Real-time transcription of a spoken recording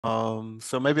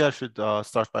So maybe I should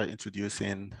start by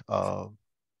introducing uh,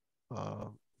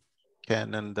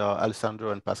 Ken and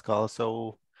Alessandro and Pascal.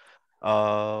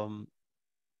 Um,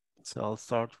 so I'll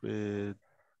start with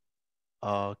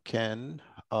Ken.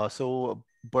 So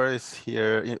Boris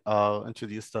here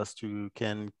introduced us to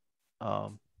Ken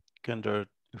Kundert,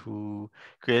 who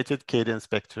created Cadence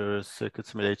Vector Circuit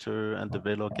Simulator and the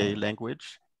VLOG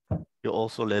language. He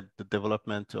also led the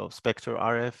development of Spectre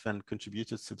RF and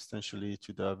contributed substantially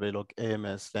to the Verilog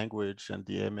AMS language and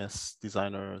the AMS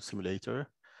Designer Simulator.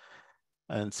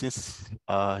 And since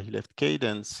he left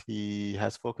Cadence, he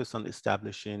has focused on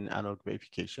establishing analog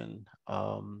verification.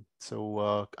 I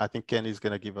think Ken is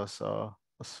going to give us a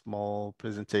small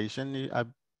presentation, I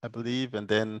believe. And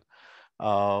then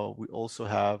we also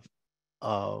have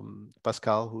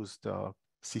Pascal, who's the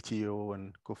CTO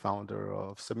and co-founder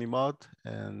of SemiMod,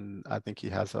 and I think he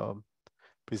has a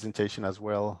presentation as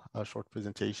well, a short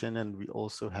presentation. And we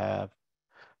also have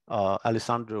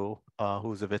Alessandro,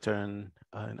 who's a veteran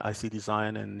in IC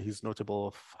design, and he's notable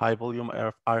of high volume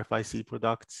RFIC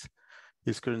products.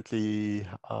 He's currently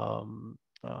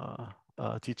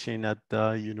teaching at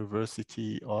the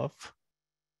University of,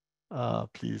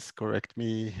 please correct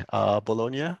me,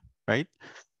 Bologna, right?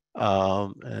 He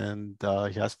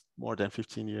has more than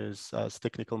 15 years as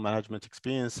technical management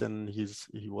experience, and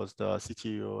he was the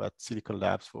CTO at Silicon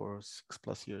Labs for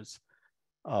 6+ years.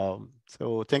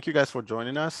 So thank you guys for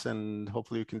joining us, and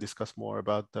hopefully we can discuss more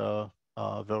about the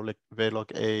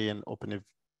Verilog A and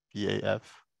OpenVAF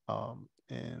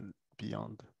and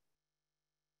beyond.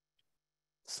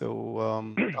 So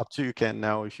up to you, Ken,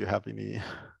 now, if you have any.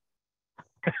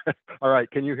 All right,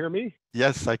 can you hear me?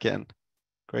 Yes, I can.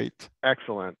 Great.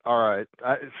 Excellent. All right.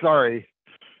 Sorry.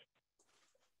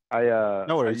 No I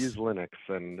worries. use Linux,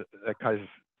 and that kind of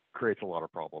creates a lot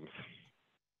of problems.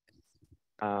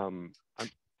 I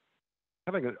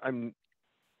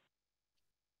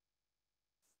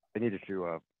needed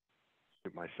to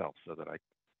mute myself so that I.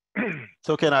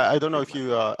 So Ken, I don't know if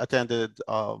you attended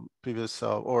previous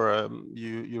or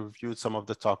you reviewed some of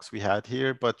the talks we had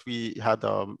here, but we had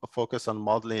a focus on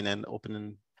modeling and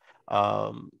open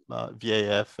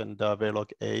VAF and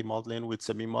Verilog A modeling with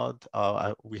SemiMod.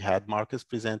 We had Marcus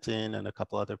presenting and a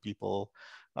couple other people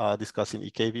discussing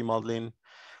EKV modeling.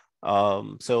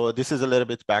 So this is a little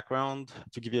bit background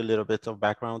to give you a little bit of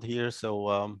background here. So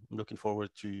I'm looking forward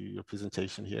to your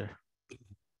presentation here.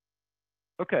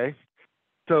 Okay.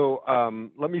 So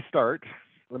let me start.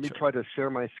 Let me try to share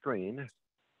my screen.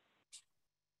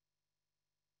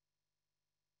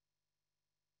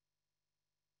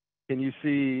 Can you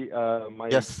see my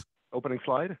opening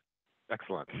slide?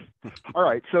 Excellent. All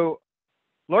right. So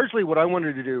largely what I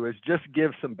wanted to do is just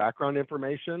give some background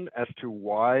information as to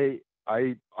why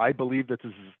I believe that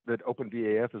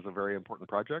OpenVAF is a very important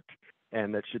project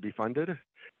and that should be funded,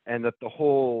 and that the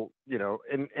whole,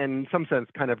 in some sense,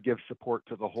 kind of gives support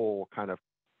to the whole kind of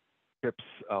CHIPS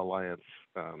Alliance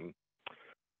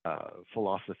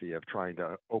philosophy of trying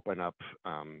to open up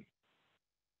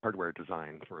hardware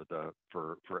design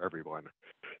for everyone.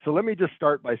 So let me just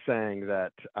start by saying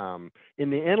that in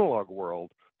the analog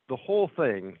world, the whole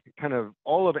thing, kind of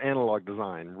all of analog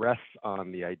design, rests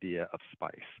on the idea of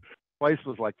SPICE. SPICE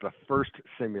was like the first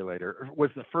simulator,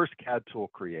 was the first CAD tool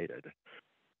created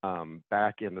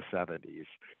back in the 70s.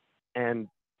 And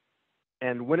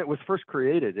when it was first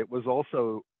created, it was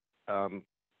also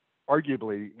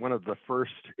arguably one of the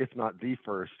first, if not the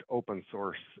first, open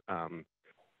source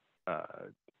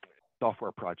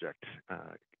software project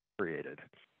created.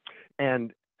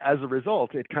 And as a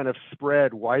result, it kind of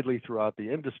spread widely throughout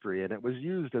the industry, and it was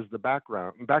used as the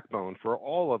backbone for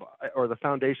all of, or the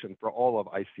foundation for all of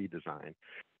IC design.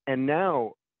 And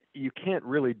now you can't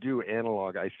really do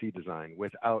analog IC design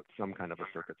without some kind of a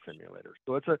circuit simulator.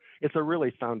 So it's a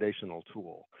really foundational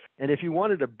tool. And if you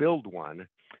wanted to build one,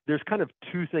 there's kind of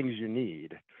two things you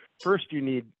need. First, you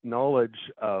need knowledge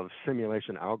of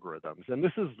simulation algorithms, and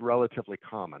this is relatively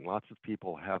common. Lots of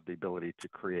people have the ability to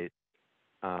create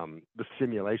the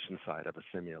simulation side of a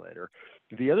simulator.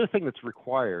 The other thing that's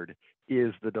required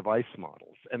is the device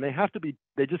models, and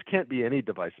they just can't be any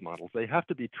device models. They have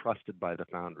to be trusted by the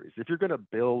foundries. If you're going to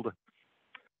build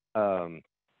a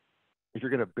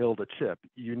chip,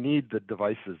 you need the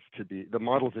devices to be, the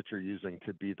models that you're using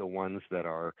to be the ones that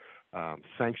are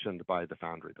sanctioned by the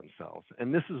foundry themselves.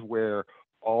 And this is where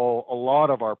a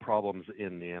lot of our problems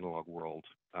in the analog world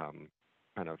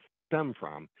kind of stem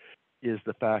from, is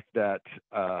the fact that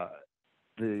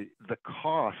the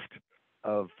cost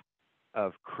of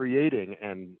creating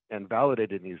and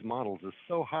validating these models is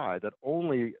so high that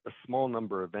only a small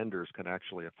number of vendors can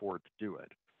actually afford to do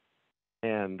it.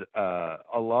 And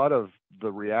a lot of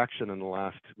the reaction in the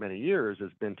last many years has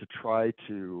been to try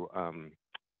to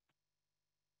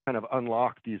kind of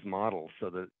unlock these models so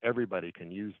that everybody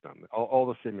can use them. All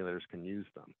the simulators can use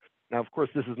them. Now, of course,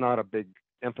 this is not a big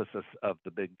emphasis of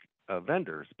the big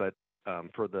vendors, but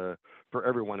for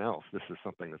everyone else, this is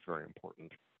something that's very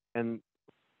important. And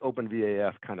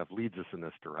OpenVAF kind of leads us in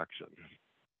this direction.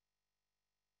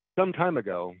 Some time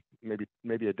ago,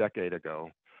 maybe a decade ago,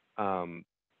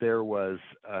 there was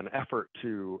an effort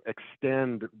to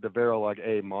extend the Verilog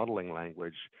A modeling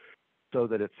language so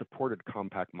that it supported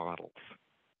compact models.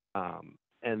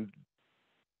 And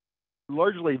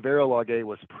largely Verilog A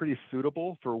was pretty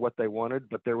suitable for what they wanted,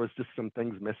 but there was just some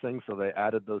things missing, so they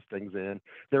added those things in.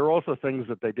 There were also things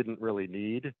that they didn't really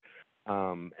need.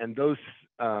 And those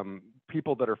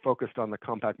people that are focused on the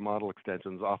compact model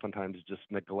extensions oftentimes just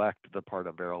neglect the part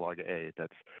of Verilog A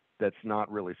that's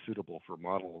not really suitable for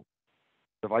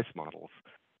device models,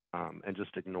 and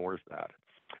just ignores that.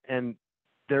 And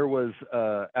there was,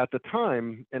 at the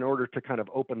time, in order to kind of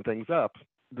open things up,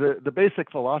 the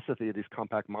basic philosophy of these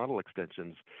compact model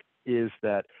extensions is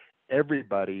that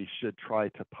everybody should try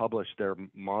to publish their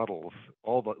models,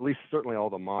 at least certainly all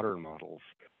the modern models,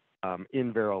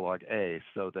 in Verilog A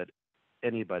so that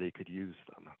anybody could use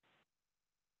them.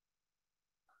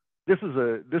 This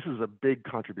is a big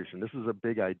contribution. This is a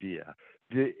big idea.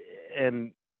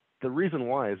 And the reason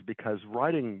why is because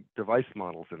writing device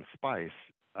models in SPICE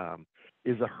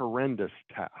is a horrendous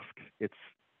task.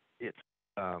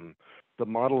 The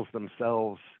models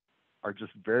themselves are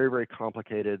just very, very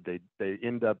complicated. They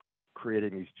end up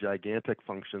creating these gigantic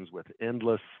functions with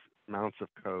endless amounts of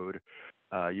code.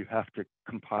 You have to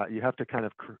compile. You have to kind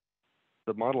of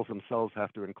the models themselves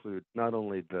have to include not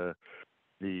only the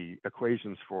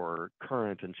equations for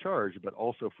current and charge, but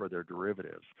also for their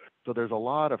derivatives. So there's a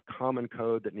lot of common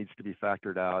code that needs to be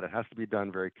factored out. It has to be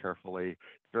done very carefully.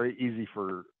 It's very easy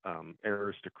for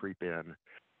errors to creep in,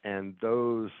 and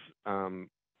those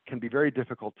can be very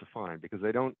difficult to find because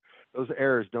those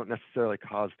errors don't necessarily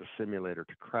cause the simulator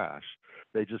to crash.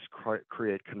 They just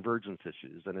create convergence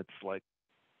issues, and it's like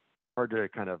hard to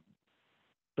kind of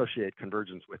associate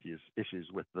convergence with issues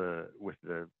with the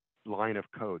line of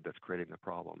code that's creating the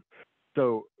problem.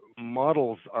 So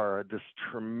models are this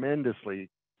tremendously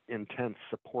intense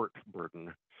support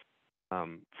burden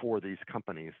for these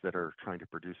companies that are trying to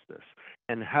produce this.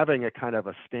 And having a kind of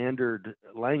a standard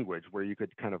language where you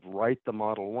could kind of write the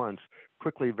model once,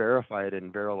 quickly verify it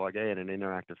in Verilog A in an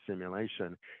interactive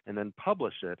simulation, and then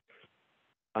publish it,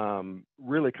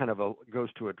 really kind of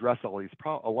goes to address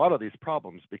a lot of these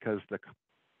problems, because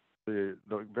the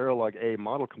Verilog A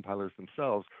model compilers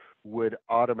themselves would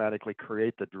automatically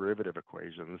create the derivative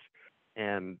equations,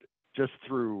 and just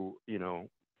through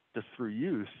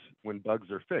use, when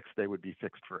bugs are fixed, they would be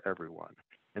fixed for everyone.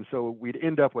 And so we'd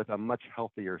end up with a much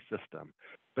healthier system.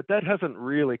 But that hasn't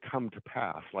really come to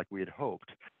pass like we had hoped.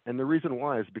 And the reason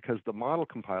why is because the model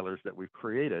compilers that we've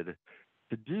created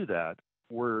to do that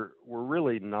were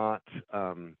really not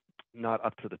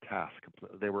up to the task.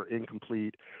 They were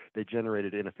incomplete. They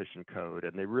generated inefficient code,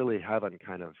 and they really haven't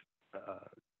kind of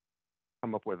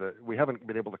we haven't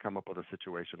been able to come up with a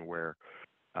situation where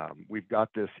we've got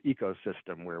this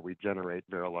ecosystem where we generate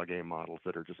Verilog A models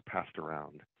that are just passed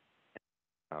around,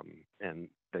 and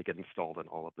they get installed in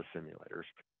all of the simulators.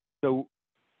 So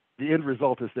the end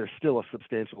result is there's still a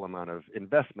substantial amount of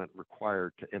investment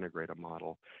required to integrate a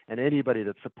model, and anybody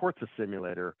that supports a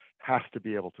simulator has to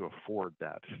be able to afford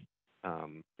that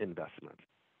investment.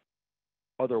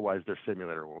 Otherwise, their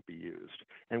simulator won't be used,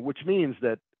 and which means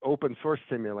that open source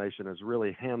simulation is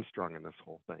really hamstrung in this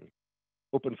whole thing.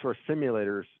 Open source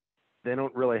simulators, they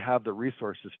don't really have the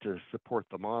resources to support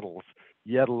the models,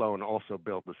 yet alone also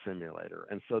build the simulator.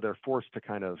 And so they're forced to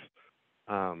kind of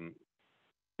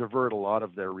divert a lot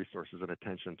of their resources and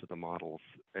attention to the models,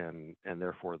 and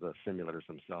therefore the simulators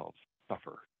themselves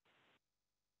suffer.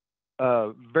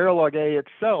 Verilog A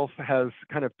itself has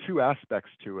kind of two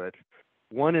aspects to it.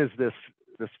 One is this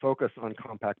focus on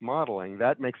compact modeling.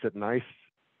 That makes it nice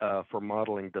for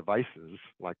modeling devices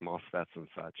like MOSFETs and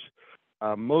such.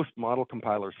 Most model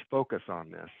compilers focus on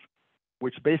this,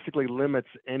 which basically limits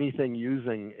anything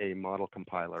using a model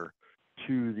compiler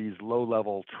to these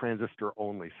low-level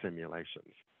transistor-only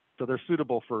simulations. So they're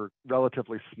suitable for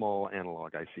relatively small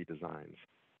analog IC designs.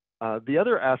 The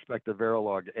other aspect of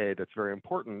Verilog A that's very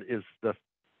important is the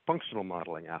functional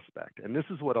modeling aspect. And this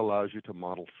is what allows you to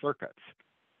model circuits.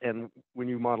 And when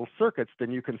you model circuits, then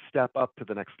you can step up to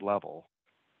the next level.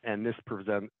 And this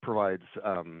provides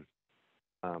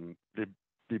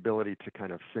the ability to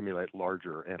kind of simulate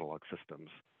larger analog systems.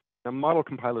 Now, model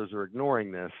compilers are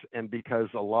ignoring this, and because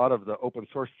a lot of the open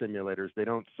source simulators, they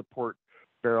don't support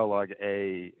Verilog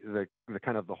A, the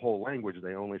kind of the whole language,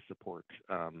 they only support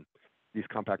these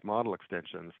compact model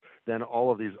extensions, then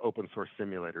all of these open source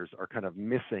simulators are kind of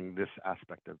missing this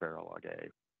aspect of Verilog A,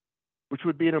 which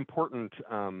would be an important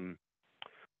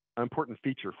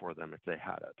feature for them if they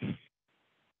had it.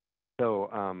 So,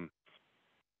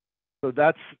 so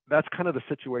that's kind of the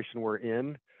situation we're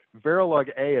in. Verilog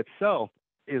A itself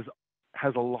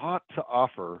has a lot to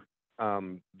offer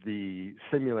the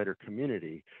simulator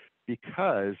community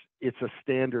because it's a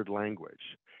standard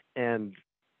language, and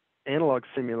analog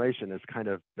simulation is kind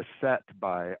of beset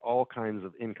by all kinds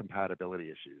of incompatibility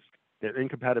issues. There are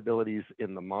incompatibilities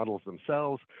in the models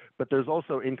themselves, but there's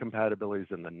also incompatibilities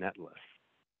in the netlist.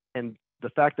 And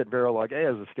the fact that Verilog A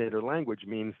is a standard language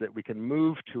means that we can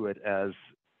move to it as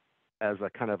a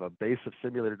kind of a base of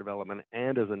simulator development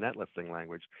and as a netlisting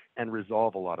language and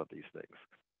resolve a lot of these things.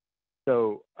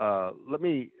 So let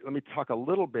me talk a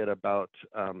little bit about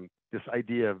this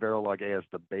idea of Verilog A as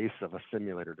the base of a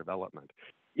simulator development.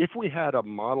 If we had a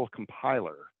model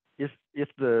compiler, if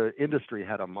the industry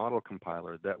had a model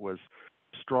compiler that was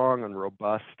strong and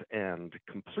robust and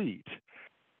complete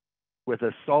with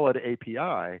a solid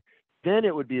API, then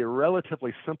it would be a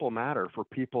relatively simple matter for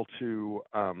people to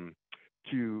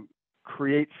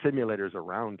create simulators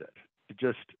around it. To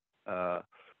just,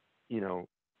 you know,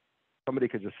 somebody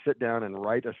could just sit down and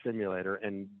write a simulator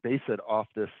and base it off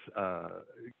this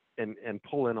and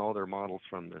pull in all their models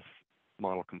from this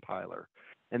model compiler.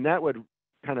 And that would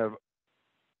kind of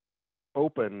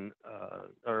open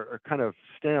or kind of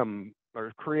stem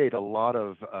or create a lot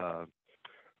of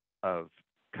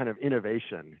kind of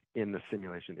innovation in the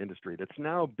simulation industry that's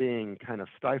now being kind of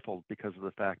stifled because of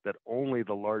the fact that only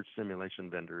the large simulation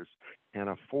vendors can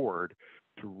afford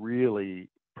to really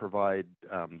provide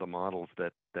the models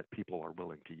that people are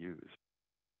willing to use.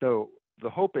 So the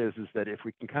hope is that if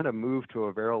we can kind of move to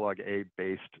a Verilog A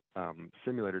based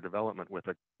simulator development with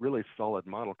a really solid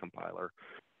model compiler,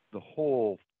 the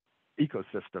whole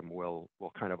ecosystem will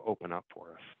kind of open up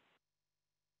for us.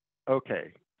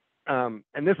 Okay, and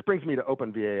this brings me to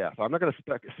OpenVAF. I'm not going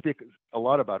to speak a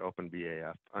lot about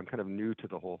OpenVAF. I'm kind of new to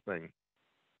the whole thing,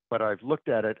 but I've looked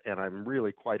at it and I'm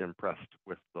really quite impressed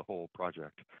with the whole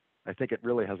project. I think it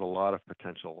really has a lot of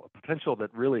potential, a potential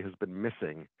that really has been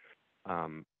missing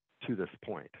to this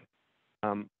point.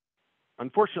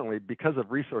 Unfortunately, because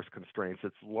of resource constraints,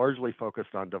 it's largely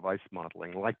focused on device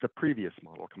modeling, like the previous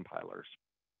model compilers.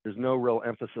 There's no real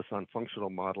emphasis on functional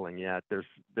modeling yet.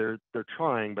 They're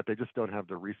trying, but they just don't have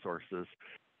the resources.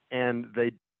 And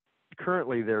they're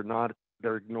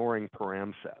ignoring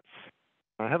param sets.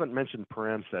 I haven't mentioned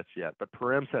param sets yet, but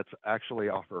param sets actually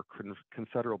offer a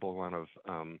considerable amount of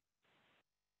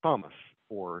promise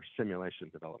for simulation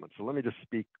development. So let me just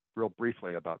speak real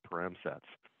briefly about param sets.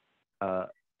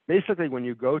 Basically, when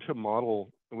you go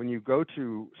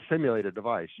to simulate a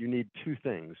device, you need two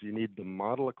things. You need the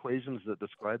model equations that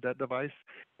describe that device,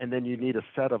 and then you need a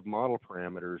set of model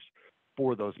parameters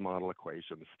for those model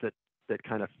equations that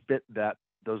kind of fit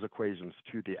those equations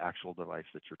to the actual device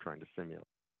that you're trying to simulate.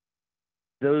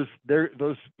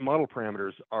 Those model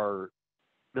parameters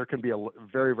there can be a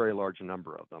very, very large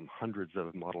number of them, hundreds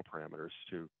of model parameters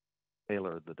to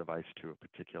tailor the device to a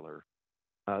particular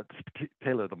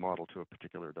tailor the model to a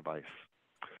particular device.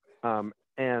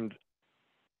 And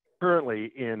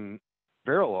currently in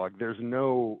Verilog, there's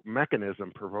no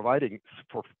mechanism for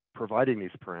providing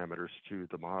these parameters to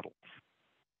the models.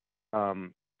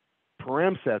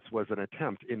 Param sets was an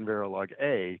attempt in Verilog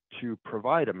A to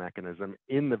provide a mechanism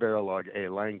in the Verilog A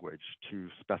language to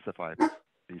specify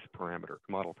these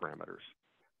model parameters.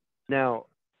 Now,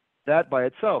 that by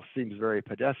itself seems very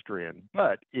pedestrian,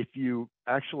 but if you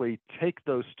actually take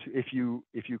those two,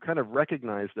 if you kind of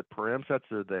recognize that param sets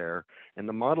are there and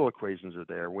the model equations are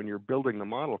there when you're building the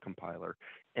model compiler,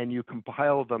 and you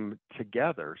compile them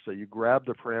together, so you grab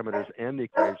the parameters and the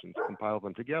equations, compile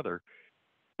them together,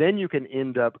 then you can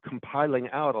end up compiling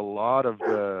out a lot of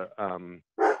the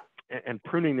and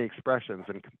pruning the expressions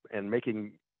and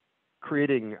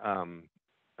creating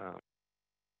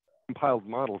compiled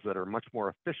models that are much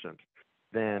more efficient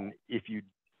than if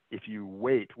you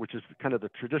wait, which is kind of the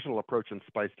traditional approach in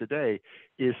SPICE today,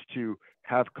 is to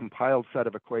have compiled set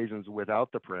of equations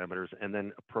without the parameters and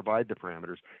then provide the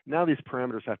parameters. Now these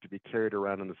parameters have to be carried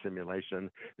around in the simulation.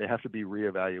 They have to be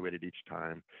reevaluated each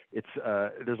time.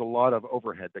 There's a lot of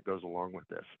overhead that goes along with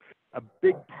this. A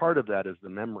big part of that is the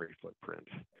memory footprint.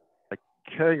 Like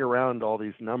carrying around all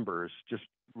these numbers just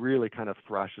really kind of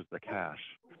thrashes the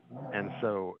cache. And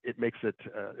so it makes it,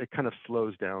 it kind of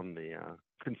slows down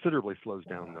considerably slows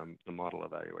down the model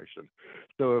evaluation.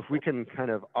 So if we can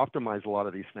kind of optimize a lot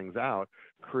of these things out,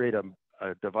 create a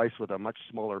device with a much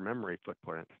smaller memory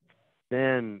footprint,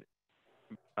 then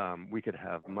we could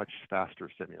have much faster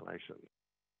simulation.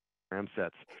 Param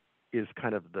sets is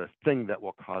kind of the thing that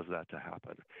will cause that to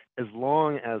happen. As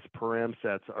long as param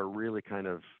sets are really kind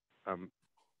of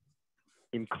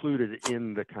included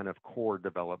in the kind of core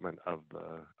development of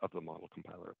the model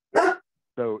compiler.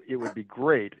 So it would be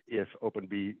great if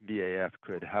OpenVAF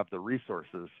could have the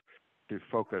resources to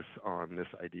focus on this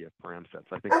idea of param sets.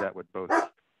 I think that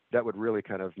would really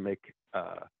kind of make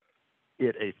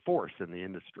it a force in the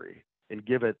industry and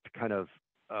give it kind of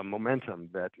momentum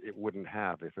that it wouldn't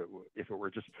have if it were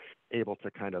just able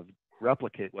to kind of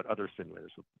replicate what other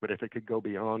simulators would. But if it could go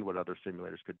beyond what other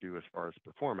simulators could do as far as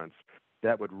performance,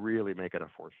 that would really make it a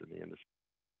force in the industry.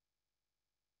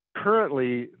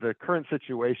 Currently, the current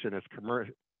situation is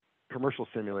commercial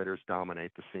simulators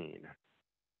dominate the scene.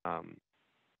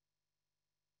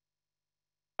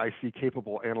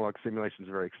 IC-capable analog simulations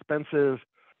are very expensive.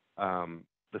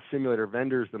 The simulator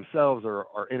vendors themselves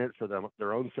are in it for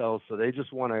their own selves, so they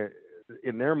just want to,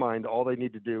 in their mind, all they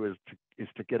need to do is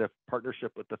to get a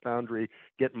partnership with the foundry,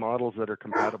 get models that are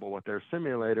compatible with their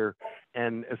simulator,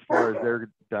 and as far as they're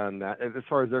done, as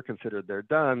far as they're considered, they're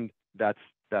done. That's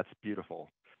beautiful.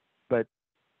 But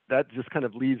that just kind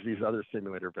of leaves these other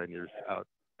simulator vendors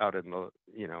out in the,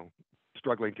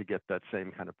 struggling to get that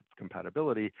same kind of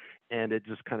compatibility, and it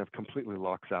just kind of completely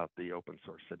locks out the open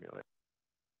source simulator.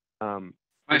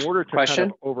 In order to kind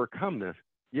of overcome this,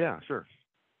 yeah, sure.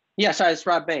 Yeah, sorry, it's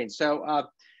Rob Bain. So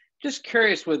just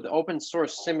curious with open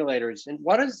source simulators, and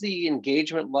what is the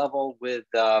engagement level with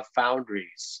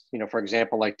foundries? For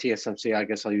example, like TSMC, I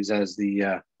guess I'll use that as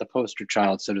the poster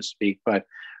child, so to speak, but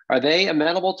are they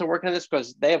amenable to working on this?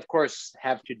 Because they, of course,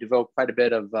 have to devote quite a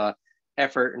bit of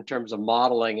effort in terms of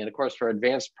modeling. And of course, for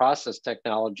advanced process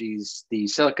technologies, the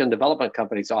silicon development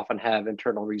companies often have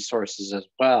internal resources as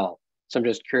well. So I'm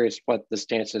just curious what the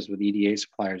stance is with EDA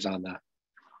suppliers on that.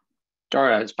 Or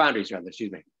it's foundries, rather,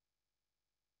 excuse me.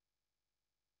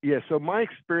 Yeah, so my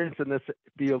experience in this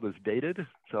field is dated.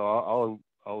 So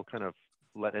I'll kind of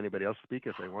let anybody else speak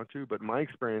if they want to, but my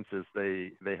experience is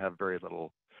they have very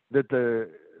little, that the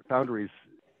foundries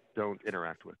don't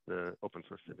interact with the open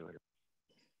source simulator.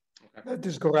 That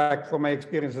is correct from my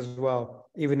experience as well,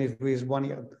 even if it is 1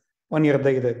 year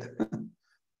dated.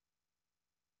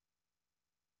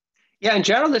 Yeah, in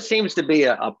general, this seems to be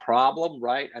a problem,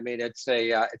 right? I mean,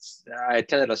 I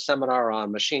attended a seminar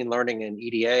on machine learning and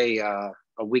EDA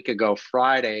a week ago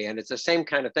Friday, and it's the same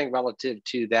kind of thing relative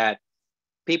to that.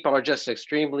 People are just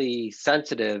extremely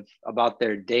sensitive about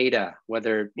their data,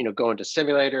 whether go into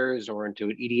simulators or into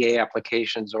EDA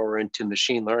applications or into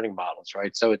machine learning models,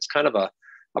 right? So it's kind of a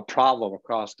problem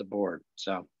across the board.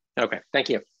 So, okay, thank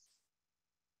you.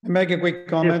 Make a quick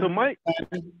comment.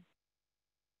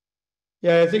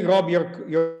 Yeah, I think, Rob,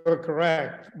 you're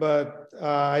correct, but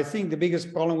I think the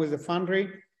biggest problem with the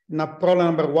foundry, problem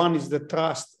number one is the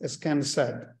trust, as Ken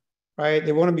said, right?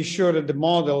 They want to be sure that the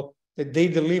model that they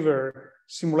deliver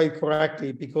simulate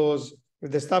correctly, because if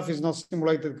the stuff is not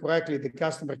simulated correctly, the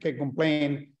customer can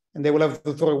complain and they will have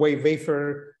to throw away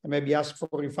wafer and maybe ask for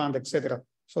a refund, etc.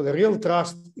 So the real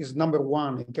trust is number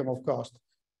one in terms of cost.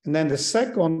 And then the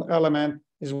second element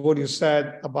is what you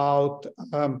said about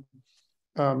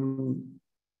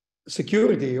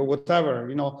security or whatever,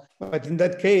 but in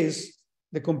that case,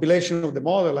 the compilation of the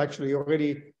model actually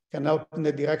already can help in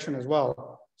that direction as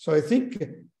well. So I think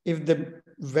if the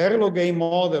Verilog game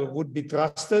model would be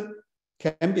trusted,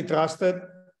 can be trusted,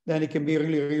 then it can be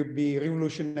really be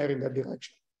revolutionary in that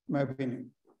direction, in my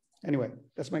opinion. Anyway,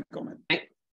 that's my comment.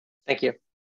 Thank you.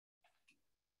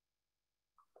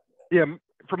 Yeah,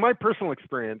 from my personal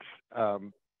experience,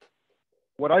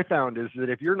 what I found is that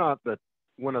if you're not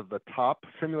one of the top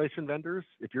simulation vendors,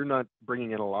 if you're not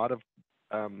bringing in a lot of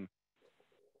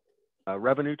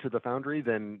revenue to the foundry,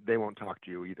 then they won't talk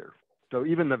to you either. So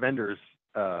even the vendors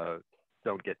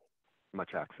don't get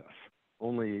much access.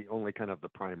 Only kind of the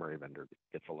primary vendor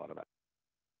gets a lot of that.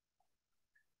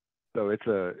 So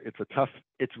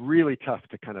it's really tough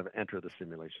to kind of enter the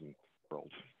simulation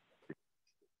world.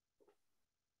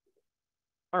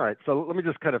 All right, so let me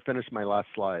just kind of finish my last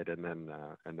slide, and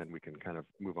then we can kind of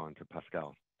move on to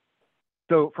Pascale.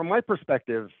 So from my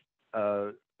perspective,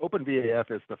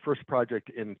 OpenVAF is the first project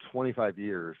in 25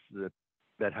 years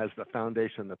that has the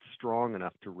foundation that's strong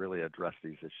enough to really address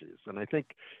these issues. And I think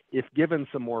if given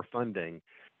some more funding,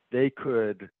 they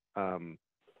could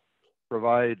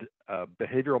provide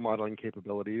behavioral modeling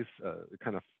capabilities,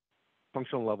 kind of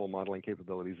functional level modeling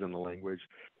capabilities in the language,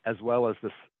 as well as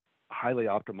this highly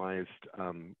optimized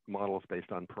models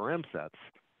based on param sets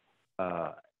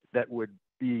that would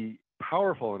be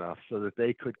powerful enough so that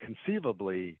they could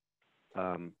conceivably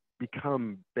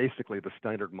become basically the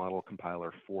standard model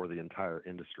compiler for the entire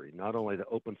industry, not only the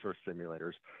open source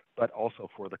simulators, but also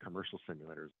for the commercial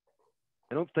simulators.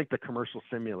 I don't think the commercial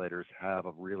simulators have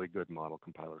a really good model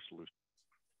compiler solution.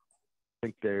 I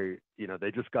think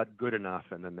they just got good enough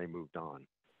and then they moved on.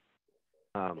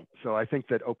 So I think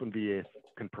that OpenVAF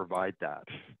can provide that.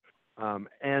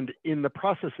 And in the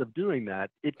process of doing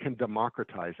that, it can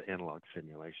democratize analog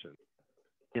simulation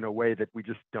in a way that we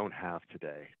just don't have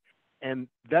today. And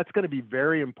that's going to be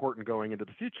very important going into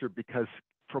the future because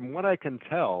from what I can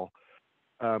tell,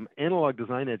 analog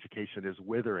design education is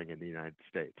withering in the United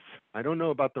States. I don't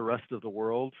know about the rest of the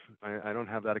world. I don't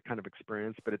have that kind of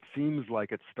experience, but it seems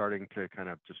like it's starting to kind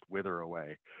of just wither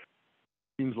away.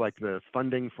 It seems like the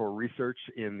funding for research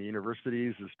in the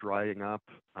universities is drying up.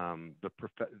 The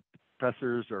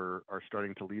professors are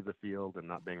starting to leave the field and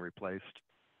not being replaced.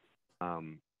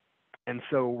 And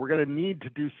so we're going to need to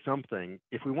do something.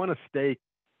 If we want to stay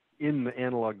in the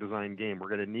analog design game, we're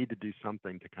going to need to do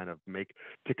something to kind of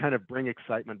bring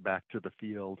excitement back to the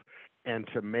field and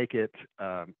to make it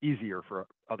easier for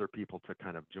other people to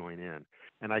kind of join in.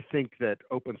 And I think that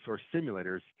open source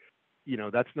simulators,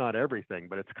 that's not everything,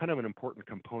 but it's kind of an important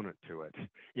component to it.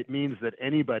 It means that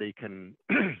anybody can,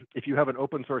 if you have an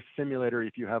open source simulator,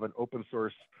 if you have an open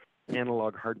source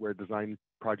analog hardware design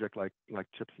project like the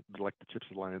CHIPS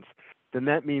Alliance, then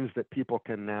that means that people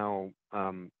can now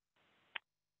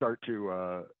start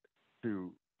to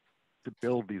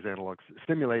build these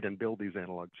stimulate and build these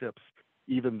analog chips,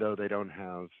 even though they don't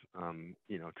have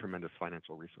tremendous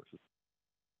financial resources.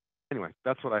 Anyway,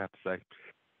 that's what I have to say.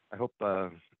 I hope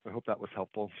that was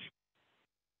helpful.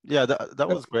 Yeah, that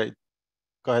was great.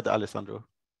 Go ahead, Alessandro.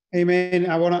 Hey man,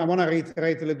 I wanna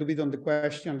reiterate a little bit on the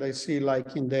question I see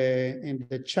like in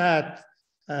the chat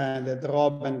that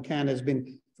Rob and Ken has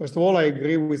been. First of all, I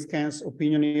agree with Ken's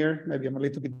opinion here. Maybe I'm a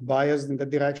little bit biased in that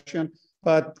direction,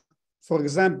 but for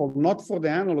example, not for the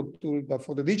analog tool, but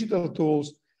for the digital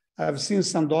tools, I've seen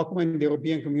some document in the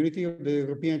European community, the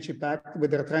European Chip Act, where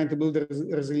they're trying to build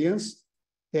resilience.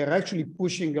 They're actually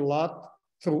pushing a lot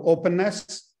through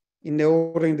openness in the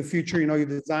order in the future, you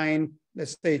design,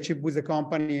 let's say, a chip with a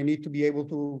company, you need to be able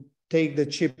to take the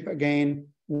chip again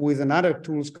with another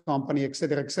tools company, et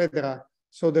cetera, et cetera.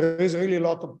 So there is really a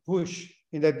lot of push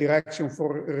in that direction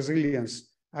for resilience.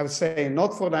 I would say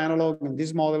not for the analog in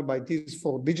this model, but it is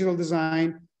for digital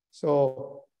design.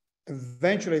 So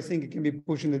eventually, I think it can be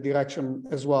pushed in the direction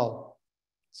as well.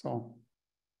 So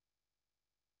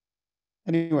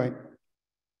anyway.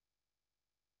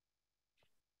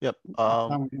 Yep.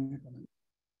 I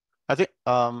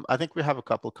think we have a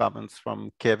couple comments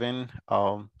from Kevin.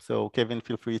 So Kevin,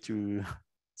 feel free to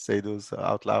say those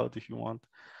out loud if you want.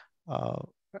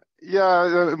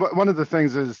 Yeah, one of the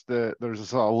things is that there's a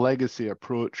sort of legacy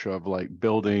approach of like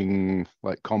building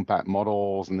like compact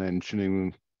models and then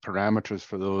tuning parameters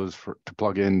for those to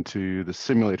plug into the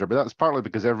simulator. But that's partly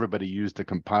because everybody used a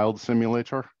compiled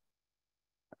simulator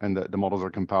and the models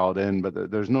are compiled in,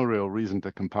 but there's no real reason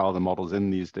to compile the models in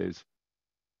these days.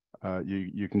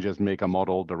 You can just make a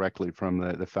model directly from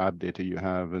the fab data you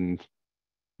have, and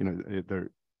the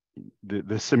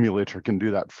simulator can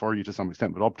do that for you to some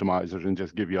extent, but optimizers and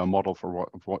just give you a model for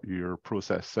what your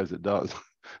process says it does.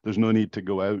 There's no need to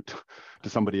go out to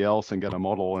somebody else and get a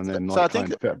model and then try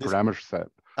and fit a parameter set.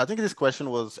 I think this question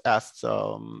was asked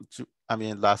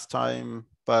last time,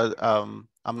 but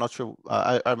I'm not sure.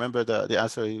 I remember the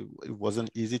answer. It wasn't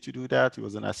easy to do that. It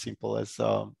wasn't as simple as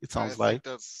it sounds like. I think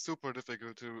that's super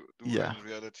difficult to do in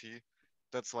reality.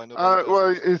 That's why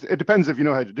well, it depends if you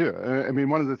know how to do it. I mean,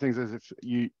 one of the things is if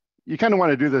you kind of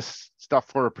want to do this stuff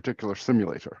for a particular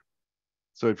simulator.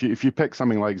 So if you pick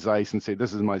something like Zeiss and say,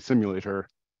 this is my simulator,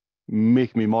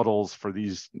 make me models for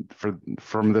these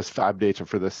from this fab data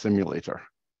for this simulator.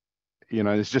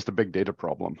 It's just a big data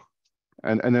problem.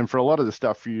 And then for a lot of the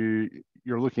stuff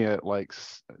you're looking at like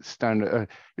standard,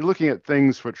 you're looking at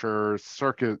things which are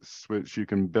circuits which you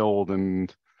can build,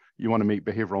 and you want to make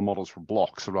behavioral models for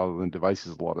blocks rather than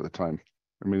devices a lot of the time.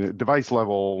 I mean, device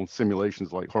level simulation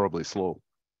is like horribly slow,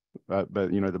 but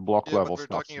the block level stuff.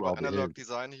 We're talking about analog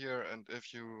design here, and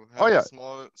if you have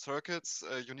small circuits,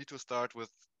 you need to start with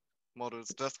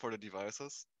models just for the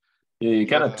devices. Yeah, you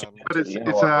kind of. But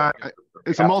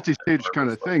it's a multi-stage kind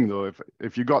of thing, though.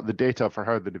 If you got the data for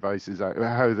how the devices,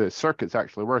 how the circuits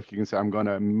actually work, you can say, I'm going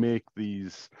to make the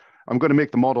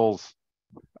models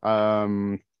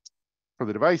for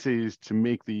the devices to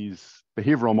make these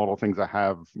behavioral model things that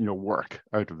have, work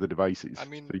out of the devices. I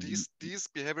mean, so these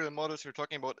behavioral models you're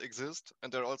talking about exist,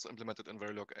 and they're also implemented in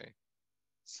Verilog A.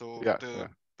 So yeah, the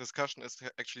discussion is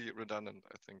actually redundant,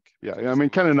 I think. Yeah, I mean,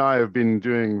 Ken and I have been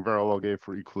doing Verilog A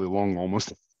for equally long,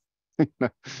 almost. So.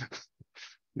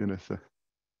 Okay,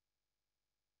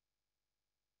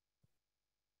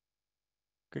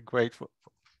 great.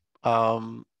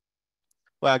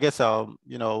 Well, I guess, I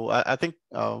think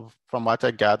from what I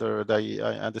gathered, I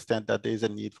understand that there is a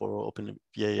need for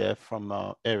OpenVAF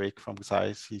from Eric from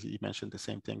Zeiss. He mentioned the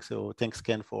same thing. So thanks,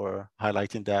 Ken, for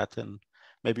highlighting that. And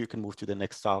maybe you can move to the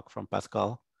next talk from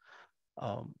Pascale.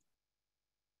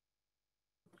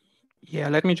 Yeah,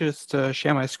 let me just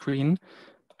share my screen.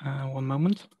 One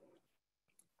moment.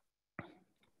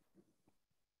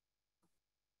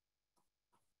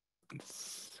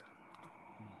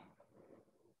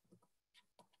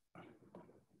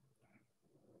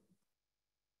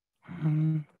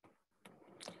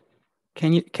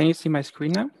 Can you see my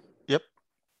screen now? Yep.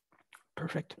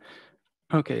 Perfect.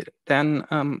 Okay, then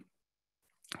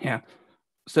yeah.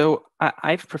 So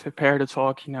I've prepared a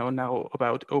talk, now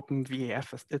about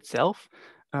OpenVAF itself.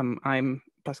 I'm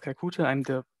Pascale Kuthe. I'm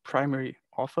the primary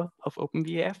author of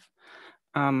OpenVAF.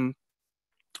 I'm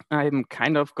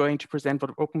kind of going to present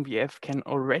what OpenVAF can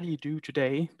already do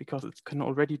today, because it can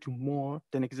already do more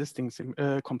than existing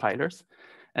compilers,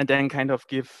 and then kind of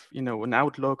give an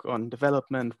outlook on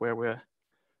development where we're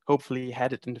hopefully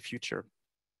headed in the future.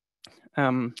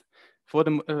 For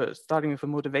the starting with the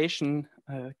motivation,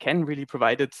 Ken really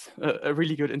provided a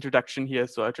really good introduction here,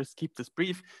 so I'll just keep this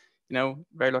brief.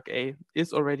 Verilog A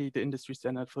is already the industry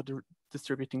standard for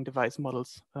distributing device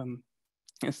models,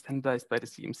 standardized by the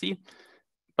CMC,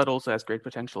 but also has great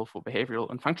potential for behavioral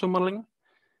and functional modeling.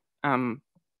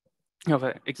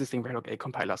 The existing Verilog A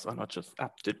compilers are not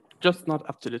just not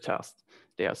up to the task.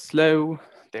 They are slow,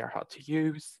 they are hard to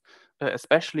use,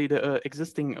 especially the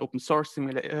existing open source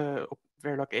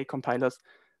Verilog A compilers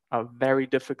are very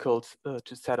difficult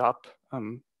to set up.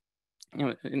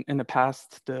 In the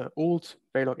past, the old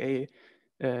Verilog A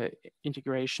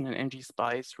integration in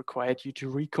ngSpice required you to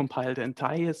recompile the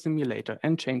entire simulator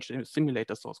and change the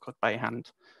simulator source code by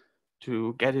hand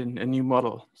to get in a new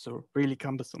model. So really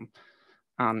cumbersome.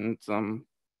 And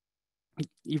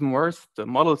even worse, the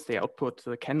models they output,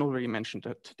 Ken already mentioned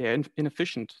that they're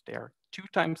inefficient. They are 2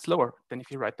 times slower than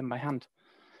if you write them by hand.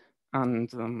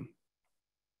 And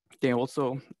they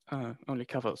also only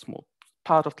cover a small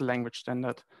part of the language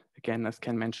standard. Again, as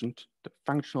Ken mentioned, the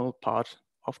functional part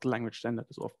of the language standard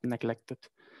is often neglected.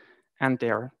 And they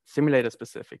are simulator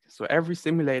specific. So every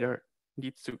simulator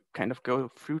needs to kind of go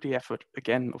through the effort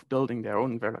again of building their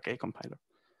own Verilog A compiler.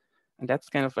 And that's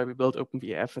kind of why we built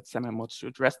OpenVAF at SemiMod to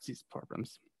address these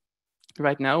problems.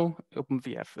 Right now,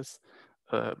 OpenVAF is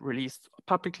released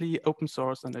publicly, open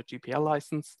source under GPL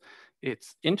license.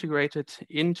 It's integrated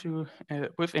into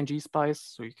with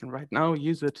ngSpice, so you can right now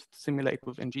use it to simulate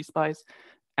with ngSpice.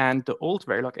 And the old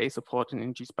Verilog A support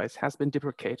in ngSpice has been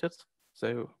deprecated,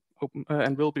 so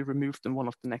and will be removed in one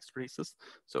of the next releases.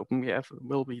 So OpenVAF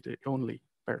will be the only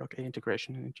Verilog A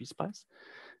integration in ngSpice.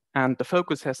 And the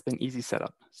focus has been easy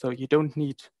setup. So you don't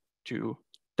do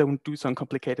some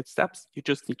complicated steps. You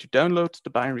just need to download the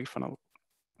binary from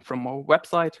our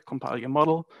website, compile your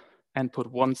model, and put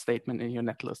one statement in your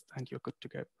netlist, and you're good to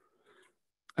go.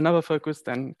 Another focus,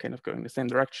 then kind of going the same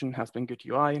direction, has been good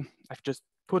UI. I've just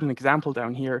put an example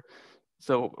down here.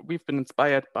 So we've been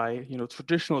inspired by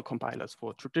traditional compilers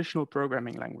for traditional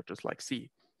programming languages like C.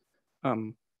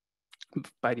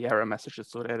 By the error messages,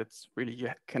 so that it's really, you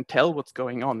can tell what's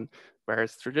going on.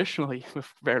 Whereas traditionally with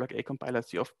Verilog A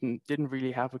compilers, you often didn't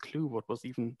really have a clue what was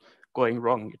even going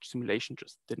wrong. Your simulation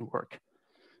just didn't work.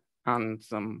 And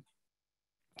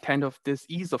kind of this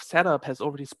ease of setup has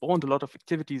already spawned a lot of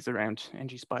activities around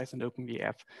ngSpice and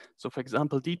OpenVAF. So for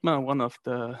example, Dietmar, one of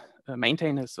the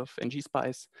maintainers of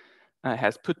ngSpice,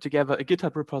 has put together a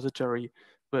GitHub repository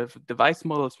with device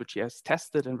models which he has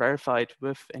tested and verified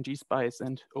with ngSpice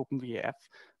and OpenVAF.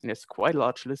 And there's quite a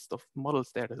large list of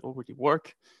models there that already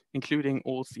work, including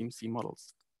all CMC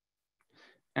models.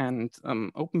 And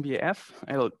OpenVAF,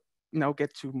 I'll now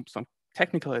get to some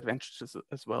technical advantages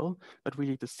as well, but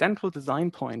really the central design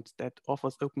point that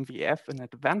offers OpenVAF an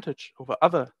advantage over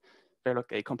other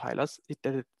Verilog A compilers is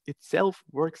that it itself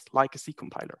works like a C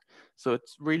compiler. So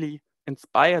it's really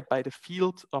inspired by the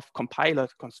field of compiler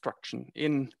construction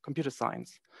in computer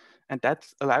science. And that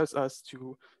allows us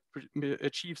to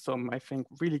achieve some, I think,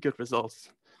 really good results.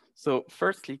 So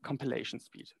firstly, compilation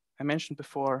speed. I mentioned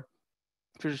before,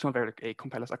 traditional Verilog A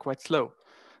compilers are quite slow.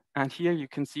 And here you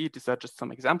can see these are just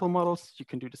some example models. You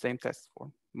can do the same tests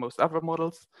for most other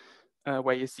models,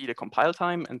 where you see the compile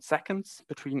time in seconds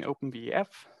between OpenVAF,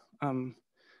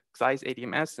 XICE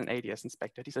ADMS, and ADS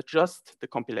Inspector. These are just the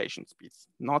compilation speeds,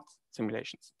 not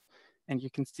simulations. And you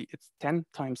can see it's 10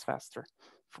 times faster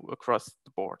across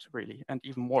the board, really, and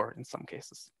even more in some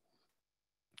cases.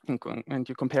 And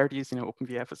you compare these,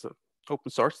 OpenVAF is an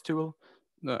open source tool,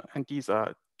 and these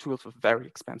are tools with very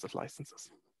expensive licenses.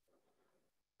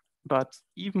 But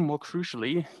even more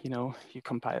crucially, you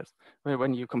compile.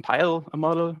 When you compile a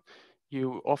model,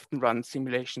 you often run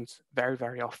simulations very,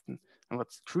 very often. And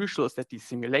what's crucial is that these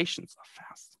simulations are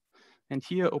fast. And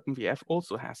here, OpenVAF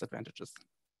also has advantages.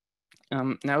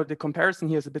 Now, the comparison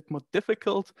here is a bit more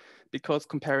difficult because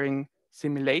comparing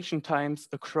simulation times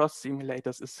across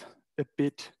simulators is a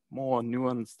bit more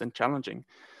nuanced and challenging.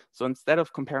 So instead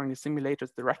of comparing the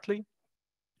simulators directly,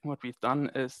 what we've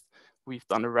done is we've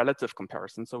done a relative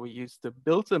comparison. So we use the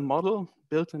built-in model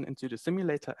built into the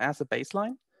simulator as a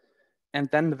baseline, and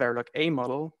then the Verilog A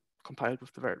model compiled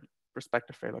with the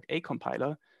respective Verilog A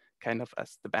compiler kind of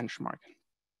as the benchmark.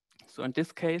 So in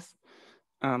this case,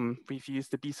 we've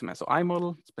used the BSIM-SOI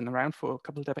model. It's been around for a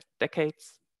couple of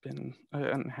decades, and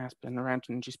has been around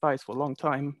in GSpice for a long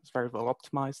time. It's very well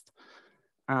optimized.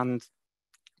 And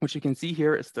what you can see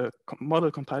here is the model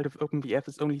compiled with OpenVAF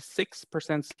is only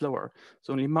 6% slower,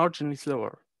 so only marginally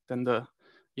slower than the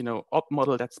op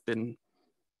model that's been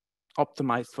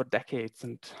optimized for decades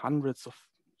and hundreds of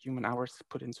human hours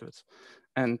put into it.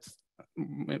 And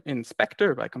in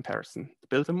Spectre, by comparison, the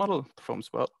built-in model performs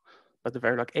well, but the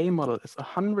Verilog A model is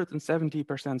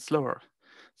 170% slower.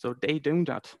 So they do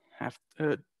not have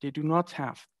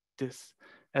this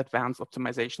advanced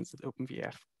optimizations that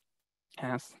OpenVAF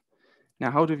has. Now,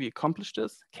 how do we accomplish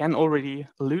this? Ken already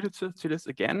alluded to this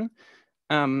again.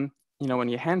 When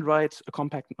you handwrite a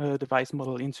compact device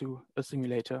model into a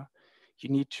simulator, you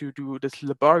need to do this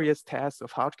laborious task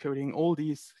of hard coding all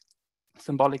these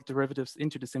symbolic derivatives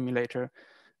into the simulator.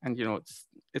 And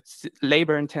it's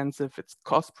labor intensive, it's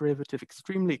cost prohibitive,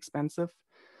 extremely expensive.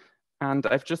 And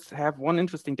I've just have one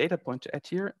interesting data point to add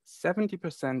here.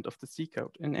 70% of the C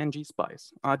code in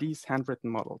ngSpice are these handwritten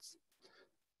models,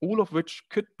 all of which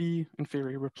could be, in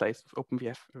theory, replaced with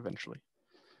OpenVAF eventually.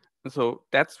 And so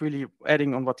that's really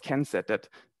adding on what Ken said, that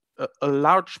a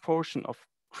large portion of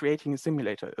creating a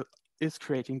simulator is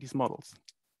creating these models.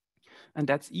 And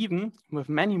that's even with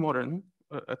many modern,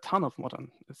 a ton of modern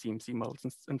CMC models,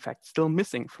 in fact, still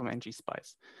missing from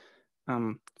ngSpice.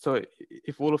 So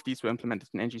if all of these were implemented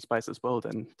in ngSpice as well,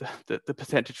 then the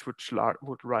percentage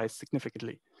would rise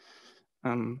significantly.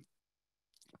 And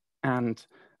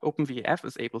OpenVAF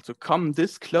is able to come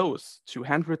this close to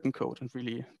handwritten code and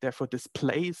really therefore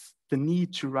displace the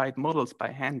need to write models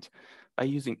by hand by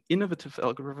using innovative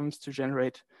algorithms to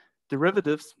generate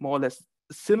derivatives more or less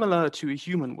similar to a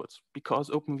human would. Because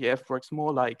OpenVAF works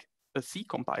more like a C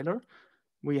compiler,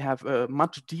 we have a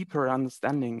much deeper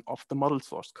understanding of the model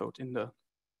source code in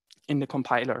the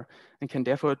compiler and can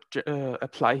therefore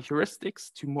apply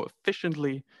heuristics to more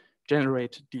efficiently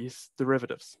generate these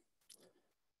derivatives.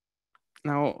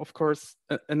 Now, of course,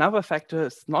 another factor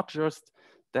is not just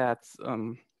that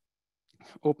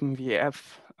OpenVAF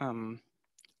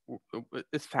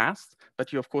is fast,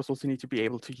 but you, of course, also need to be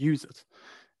able to use it.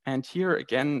 And here,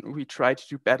 again, we try to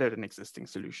do better than existing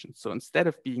solutions. So instead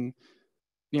of being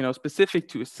specific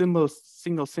to a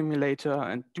single simulator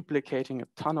and duplicating a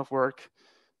ton of work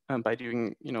by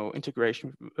doing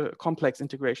integration, complex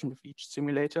integration with each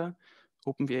simulator,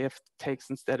 OpenVAF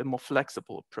takes instead a more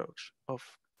flexible approach of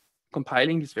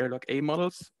compiling these Verilog A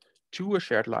models to a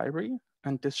shared library,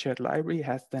 and this shared library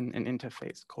has then an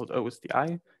interface called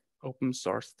OSDI, Open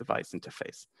Source Device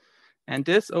Interface. And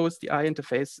this OSDI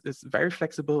interface is very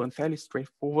flexible and fairly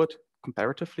straightforward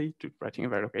comparatively to writing a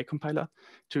Verilog A compiler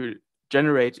to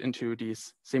generate into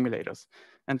these simulators.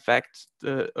 In fact,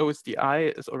 the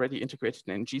OSDI is already integrated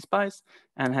in GSpice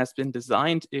and has been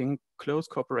designed in close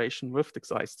cooperation with the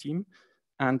XICE team,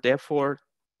 and therefore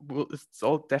it's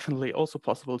all definitely also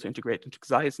possible to integrate into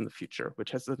XICE in the future, which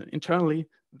has an internally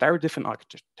very different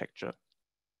architecture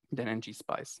than in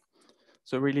GSpice.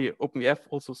 So really, OpenVAF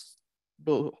also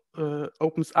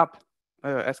opens up,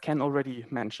 as Ken already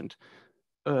mentioned,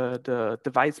 the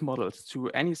device models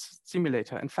to any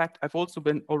simulator. In fact, I've also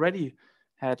already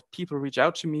had people reach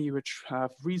out to me which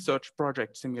have research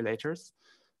project simulators,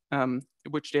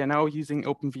 which they are now using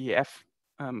OpenVAF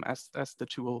as the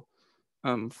tool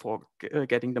for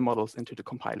getting the models into the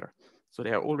compiler. So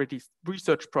they are already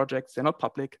research projects, they're not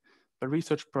public, but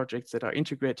research projects that are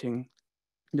integrating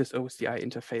this OSDI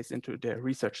interface into their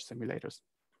research simulators.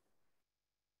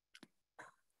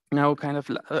 Now, kind of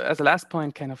as a last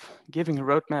point, kind of giving a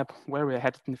roadmap where we're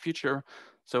headed in the future.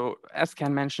 So as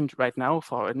Ken mentioned, right now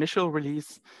for our initial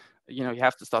release, you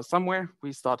have to start somewhere.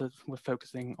 We started with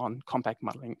focusing on compact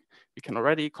modeling. We can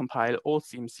already compile all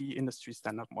CMC industry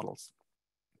standard models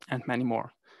and many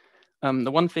more.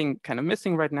 The one thing kind of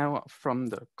missing right now from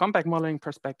the compact modeling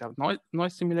perspective,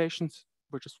 noise simulations,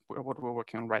 which is what we're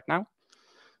working on right now,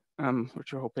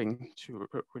 which we're hoping to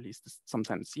release this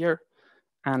sometime this year.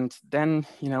 And then,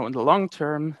 in the long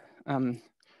term,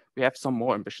 we have some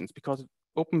more ambitions because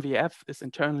OpenVAF is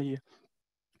internally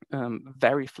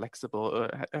very flexible,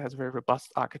 has a very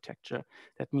robust architecture.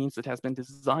 That means it has been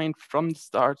designed from the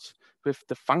start with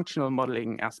the functional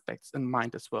modeling aspects in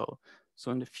mind as well. So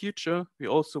in the future, we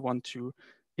also want to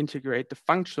integrate the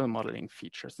functional modeling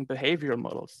features and behavioral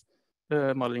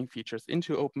modeling features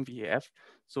into OpenVAF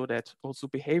so that also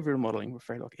behavioral modeling with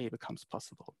Verilog A becomes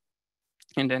possible.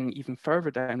 And then even further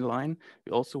down the line,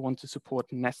 we also want to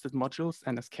support nested modules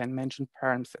and, as Ken mentioned,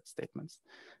 param set statements.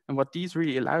 And what these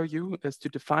really allow you is to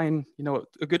define,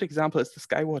 a good example is the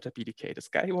Skywater PDK. The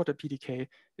Skywater PDK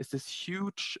is this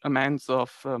huge amounts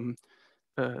of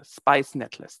spice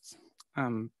net lists.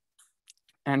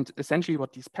 And essentially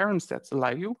what these param sets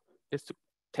allow you is to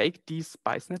take these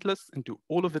spice net lists and do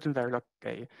all of it in Verilog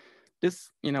A.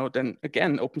 This, then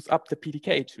again opens up the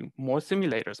PDK to more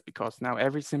simulators because now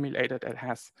every simulator that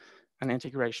has an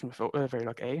integration with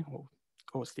Verilog A or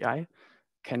OSDI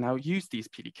can now use these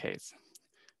PDKs.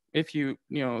 If you,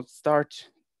 start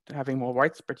having more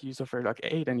widespread use of Verilog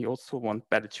A, then you also want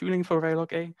better tooling for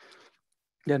Verilog A.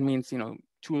 That means,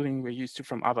 tooling we're used to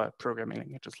from other programming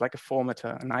languages, like a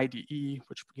formatter, an IDE,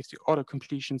 which gives you auto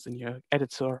completions in your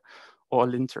editor or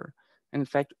linter. And in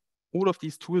fact, all of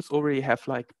these tools already have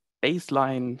like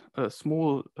baseline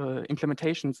small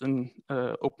implementations in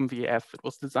OpenVAF. It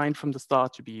was designed from the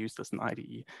start to be used as an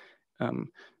IDE.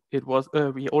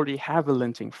 We already have a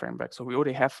linting framework, so we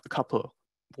already have a couple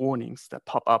warnings that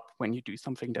pop up when you do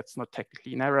something that's not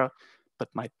technically an error,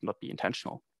 but might not be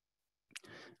intentional.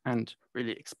 And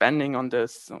really expanding on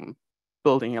this,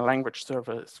 building a language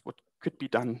server is what could be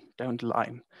done down the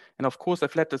line. And of course,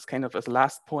 I've led this kind of as a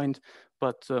last point,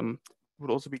 but it would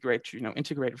also be great to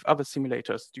integrate with other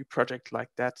simulators, do projects like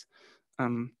that,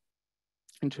 and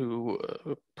to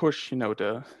push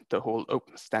the whole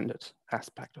open standard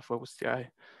aspect of OSDI.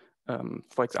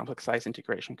 For example, size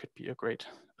integration could be a great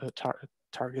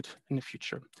target in the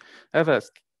future. However, as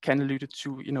Ken alluded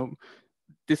to,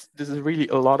 this is really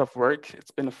a lot of work.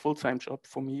 It's been a full-time job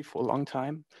for me for a long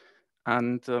time,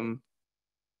 and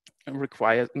it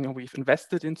requires, we've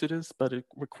invested into this, but it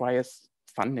requires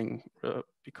funding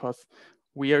because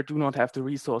we do not have the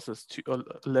resources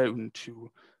alone to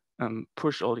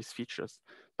push all these features.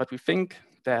 But we think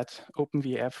that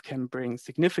OpenVAF can bring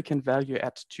significant value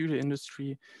add to the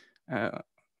industry,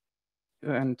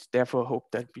 and therefore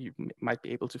hope that we might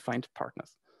be able to find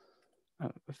partners.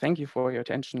 Thank you for your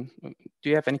attention. Do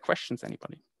you have any questions,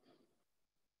 anybody?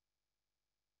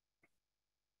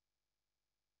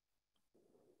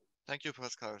 Thank you,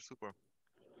 Pascale. Super.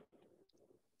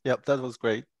 Yep, that was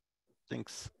great.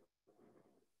 Thanks.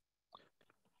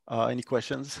 Any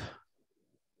questions?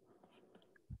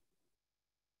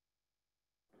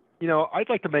 I'd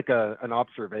like to make an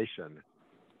observation,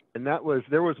 and that was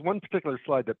there was one particular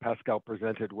slide that Pascale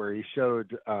presented where he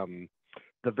showed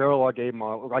the Verilog A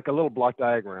model, like a little block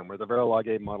diagram where the Verilog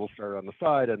A model started on the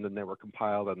side and then they were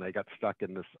compiled and they got stuck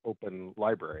in this open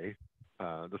library,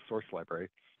 the source library,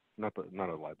 not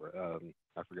a library,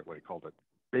 I forget what he called it.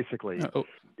 Basically,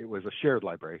 it was a shared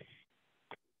library.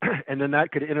 And then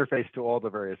that could interface to all the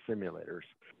various simulators.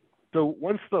 So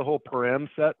once the whole param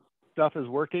set stuff is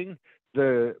working,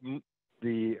 the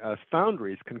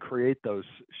foundries can create those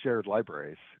shared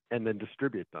libraries and then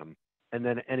distribute them, and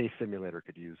then any simulator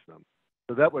could use them.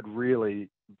 So that would really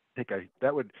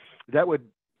that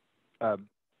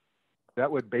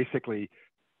would basically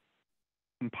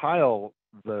compile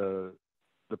the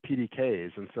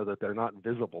PDKs, and so that they're not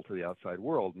visible to the outside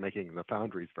world, making the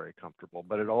foundries very comfortable,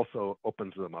 but it also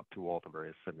opens them up to all the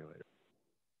various simulators.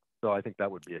 So I think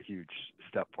that would be a huge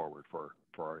step forward for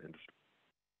our industry.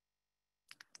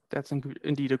 That's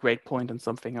indeed a great point, and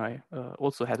something I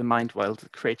also had in mind while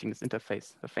creating this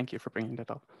interface. Thank you for bringing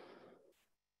that up.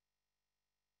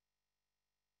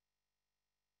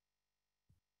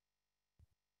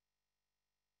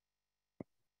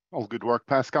 All good work,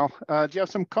 Pascale. Do you have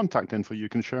some contact info you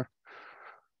can share?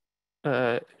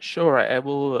 Sure, I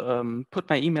will put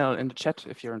my email in the chat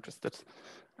if you're interested.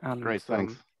 And, great,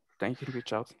 thanks. Then you can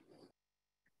reach out.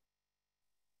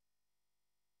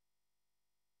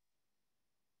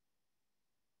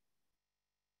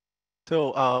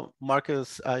 So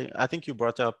Marcus, I think you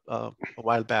brought up a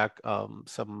while back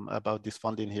some about this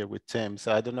funding here with Tim.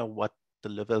 So I don't know what the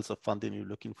levels of funding you're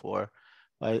looking for.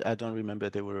 I don't remember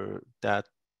they were that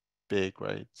big,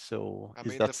 right? So I is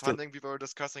mean, that the still? funding we were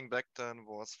discussing back then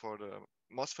was for the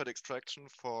MOSFET extraction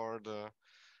for the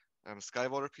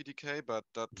Skywater PDK, but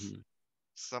that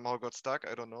somehow got stuck.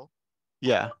 I don't know.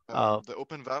 Yeah. The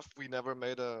OpenVAF, we never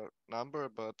made a number,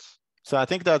 but So I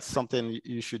think that's something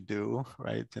you should do,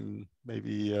 right? And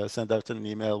maybe send out an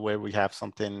email where we have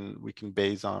something we can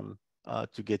base on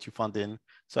to get you funding.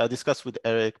 So I discussed with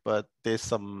Eric, but there's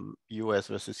some US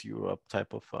versus Europe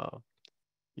type of,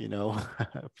 you know,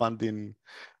 funding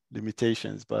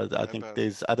limitations. But I think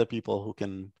there's other people who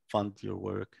can fund your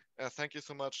work. Thank you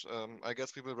so much. I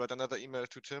guess we will write another email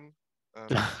to Tim.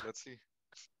 Let's see.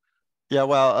 Yeah,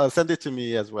 well, send it to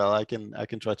me as well. I can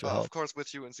try to help. Of course,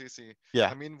 with you and CC. Yeah.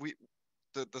 I mean,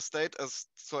 the state is,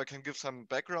 so I can give some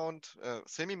background.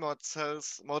 Semimod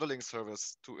sells modeling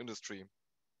service to industry.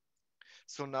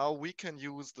 So now we can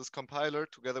use this compiler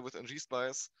together with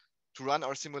ngSpice to run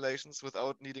our simulations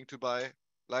without needing to buy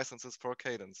licenses for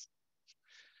Cadence.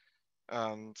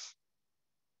 And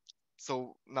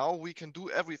so now we can do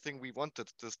everything we wanted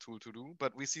this tool to do,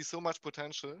 but we see so much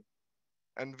potential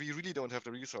and we really don't have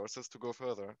the resources to go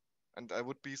further. And I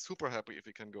would be super happy if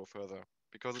we can go further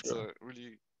because it's a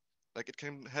really, like, it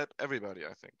can help everybody,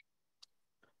 I think.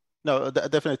 No,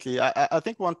 definitely. I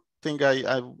think one thing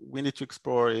we need to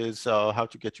explore is how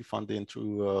to get you funding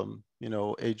through, you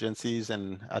know, agencies.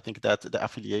 And I think that the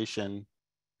affiliation,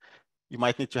 you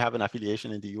might need to have an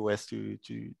affiliation in the US to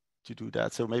do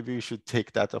that. So maybe we should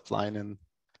take that offline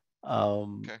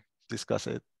and discuss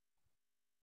it.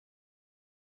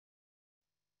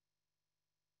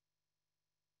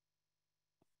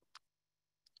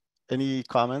 Any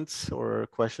comments or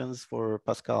questions for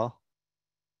Pascale?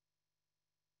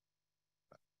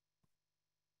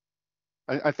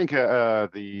 I think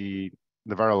the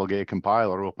Verilog A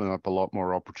compiler opened up a lot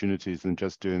more opportunities than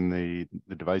just doing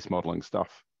the device modeling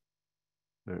stuff.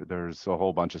 There's a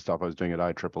whole bunch of stuff I was doing at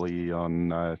IEEE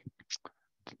on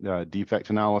defect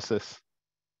analysis,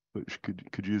 which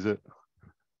could use it.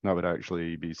 That would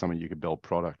actually be something you could build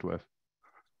product with.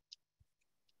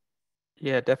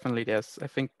 Yeah, definitely. There's, I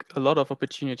think, a lot of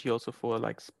opportunity also for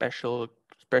like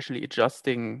specially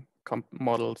adjusting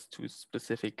models to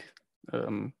specific,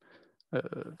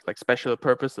 like special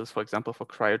purposes. For example, for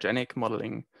cryogenic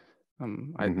modeling,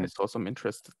 I saw some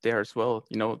interest there as well.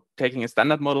 You know, taking a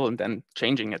standard model and then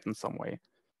changing it in some way.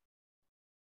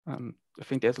 I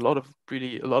think there's a lot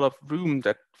of room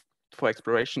for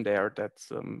exploration there that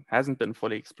hasn't been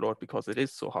fully explored because it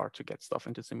is so hard to get stuff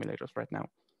into simulators right now,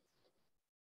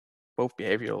 both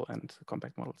behavioral and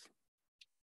compact models.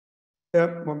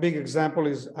 Yeah, one big example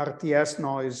is RTS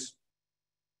noise,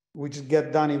 which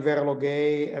get done in Verilog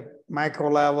A at micro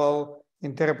level,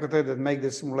 interpreted that make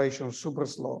the simulation super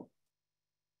slow.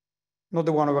 Not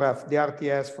the 1/f, the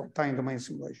RTS for time domain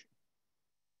simulation.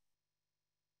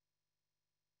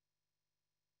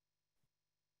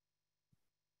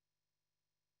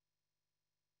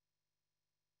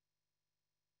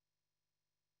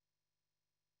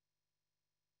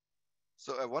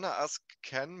 So I want to ask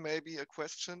Ken maybe a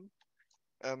question.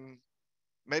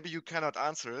 Maybe you cannot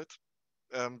answer it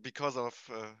because of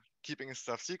keeping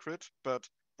stuff secret, but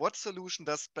what solution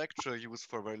does Spectre use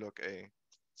for Verilog A?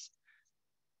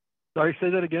 Sorry, say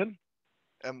that again?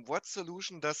 What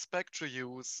solution does Spectre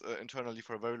use internally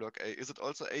for Verilog A? Is it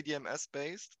also ADMS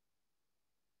based?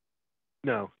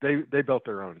 No, they built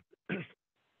their own.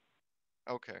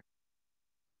 Okay.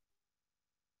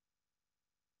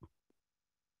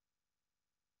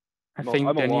 I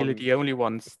think they're nearly the only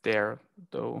ones there,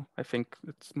 though. I think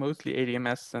it's mostly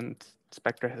ADMS and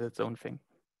Spectre has its own thing,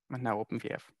 and now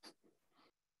OpenVAF.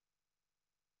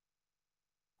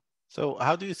 So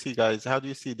how do you see, guys, how do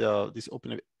you see this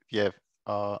OpenVAF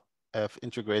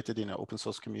integrated in an open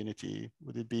source community?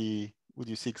 Would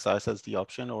you see XICE as the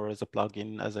option or as a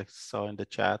plugin, as I saw in the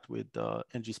chat with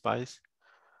ngSpice?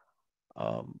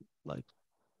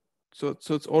 So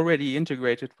it's already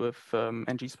integrated with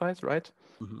ngSpice, right?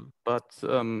 Mm-hmm. But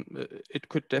it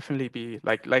could definitely be,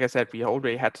 like I said, we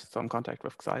already had some contact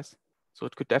with XICE. So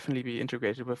it could definitely be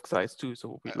integrated with XICE too.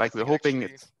 So we're hoping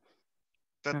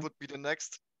that would be the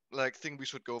next thing we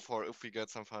should go for if we get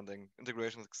some funding,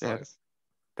 integration with XICE. Yeah,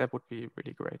 that would be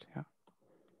really great, yeah.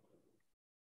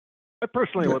 I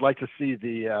personally would like to see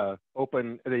the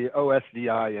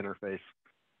OSDI interface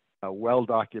well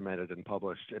documented and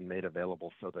published and made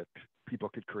available so that people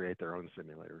could create their own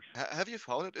simulators. Have you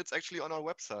found it? It's actually on our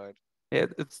website. Yeah,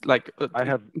 it's like I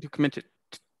have documented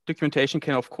documentation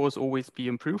can of course always be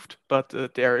improved, but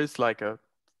there is like a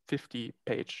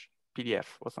 50-page PDF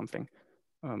or something.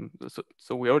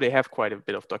 So we already have quite a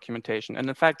bit of documentation. And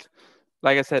in fact,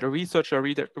 like I said, a researcher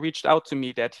reached out to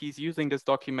me that he's using this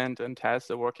document and has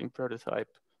a working prototype.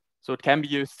 So it can be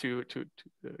used to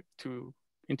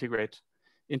integrate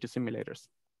into simulators.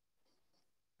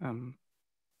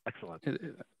 Excellent.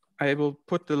 I will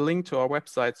put the link to our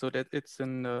website so that it's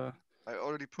in the... I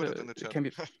already put it in the chat. Can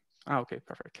be, okay,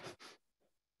 perfect.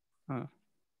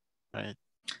 Right.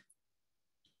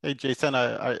 Hey, Jason,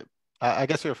 I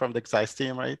guess you're from the Zeiss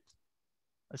team, right?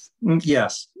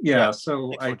 Yes, yeah. Yeah.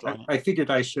 So I figured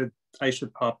I should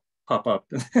pop up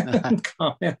and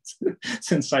comment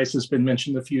since Zeiss has been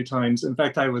mentioned a few times. In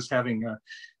fact, I was having a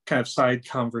kind of side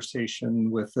conversation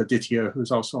with Aditya,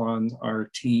 who's also on our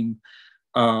team,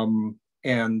 and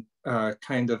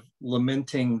kind of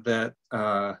lamenting that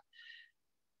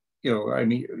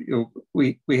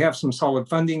we have some solid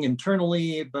funding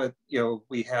internally, but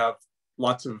we have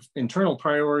lots of internal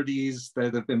priorities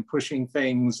that have been pushing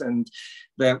things, and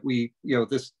that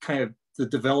this kind of the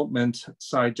development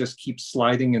side just keeps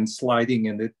sliding and sliding,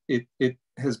 and it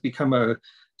has become a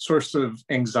source of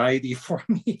anxiety for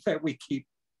me that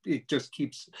it just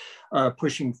keeps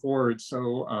pushing forward.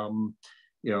 So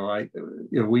I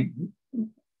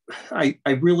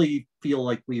really feel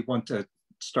like we want to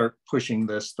start pushing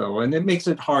this, though, and it makes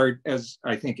it hard, as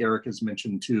I think Eric has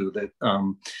mentioned too, that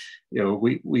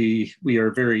we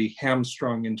are very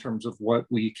hamstrung in terms of what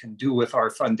we can do with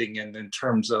our funding, and in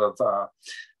terms of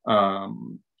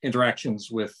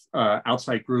interactions with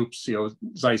outside groups.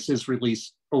 Zeiss is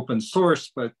released open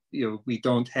source, but we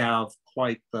don't have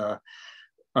quite the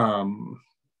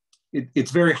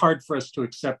it's very hard for us to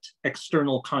accept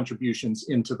external contributions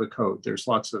into the code. There's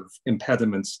lots of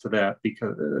impediments to that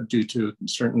because due to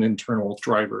certain internal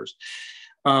drivers.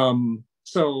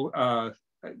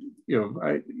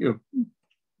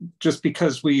 Just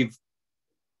because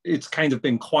it's kind of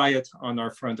been quiet on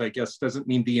our front, I guess, doesn't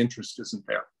mean the interest isn't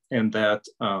there, and that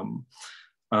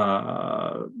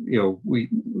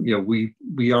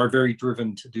we are very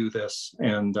driven to do this,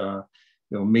 and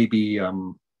maybe.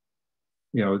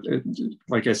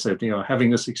 Like I said, having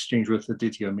this exchange with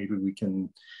Aditya, maybe we can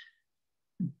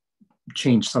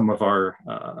change some of our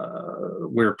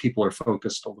where people are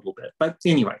focused a little bit. But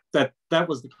anyway, that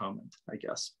was the comment, I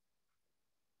guess.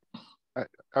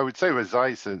 I would say with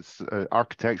Zeiss, it's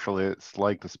architecturally, it's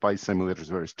like the SPICE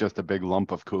simulators, where it's just a big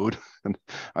lump of code. And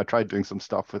I tried doing some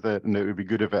stuff with it, and it would be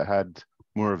good if it had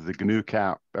more of the GNU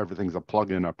cap. Everything's a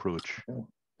plug-in approach.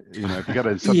 If you got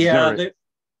a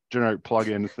generic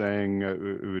plug-in thing,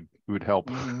 it would help.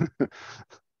 Mm-hmm.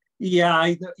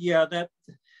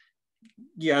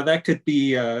 That could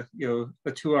be a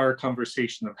 2-hour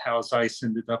conversation of how Zeiss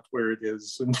ended up where it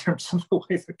is in terms of the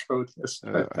way the code is.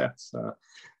 But that's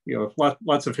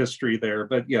lots of history there.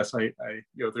 But yes,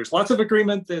 there's lots of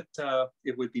agreement that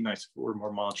it would be nice if it were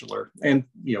more modular, and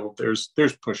there's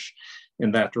push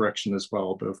in that direction as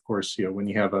well. But of course, when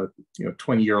you have a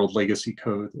 20-year-old legacy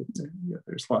code,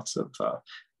 there's lots of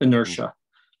inertia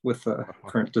with the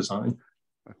current design.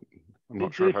 I'm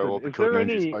not sure how old the code in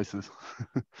NG Spice is.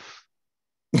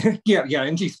 yeah,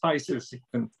 NG Spice is.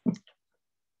 I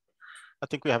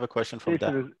think we have a question from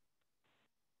Dan.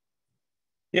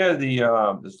 Yeah,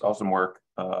 this is awesome work.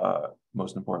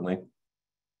 Most importantly,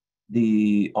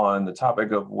 on the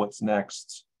topic of what's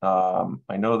next,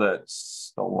 I know that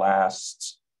the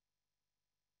last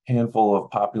handful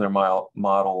of popular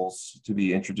models to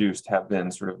be introduced have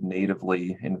been sort of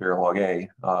natively in Verilog A.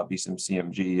 BSIM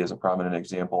CMG is a prominent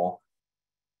example.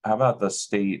 How about the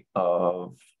state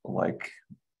of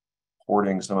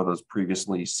porting some of those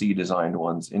previously C designed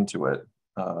ones into it,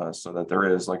 so that there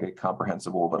is a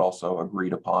comprehensible but also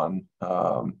agreed upon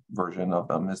version of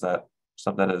them? Is that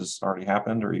something that has already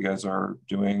happened, or you guys are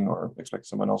doing, or expect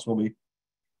someone else will be?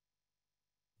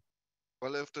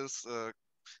 Well, if this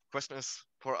question is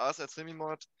for us at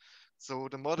SemiMod, so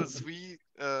the models we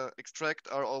extract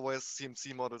are always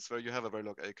CMC models where you have a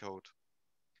Verilog A code.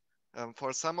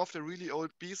 For some of the really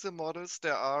old BSIM models,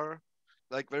 there are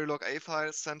Verilog A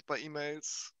files sent by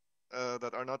emails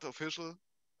that are not official.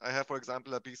 I have, for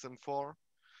example, a BSIM 4,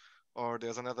 or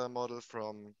there's another model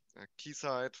from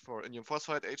Keysight for indium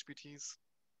phosphide HBTs.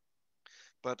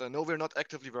 But no, we're not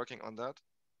actively working on that.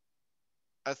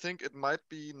 I think it might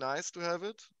be nice to have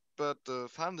it, but the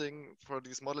funding for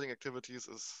these modeling activities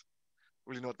is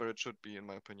really not where it should be, in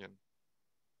my opinion.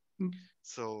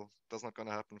 So that's not going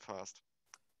to happen fast.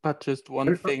 But just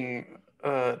one thing,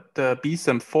 the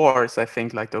BSIM 4 is, I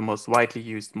think, the most widely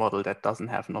used model that doesn't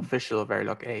have an official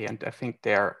Verilog A, and I think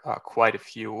there are quite a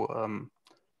few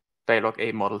Verilog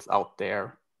A models out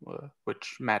there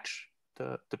which match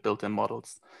the built-in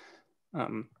models.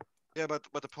 Yeah, but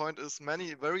the point is,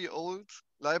 many very old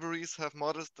libraries have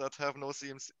models that have no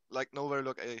CMC, like no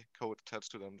Verilog A code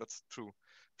attached to them. That's true.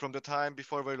 From the time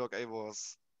before Verilog A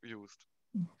was used.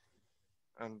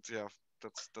 And yeah,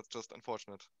 that's just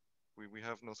unfortunate. We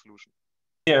have no solution.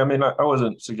 Yeah, I mean, I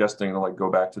wasn't suggesting to like go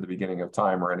back to the beginning of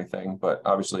time or anything, but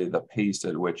obviously the pace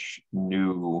at which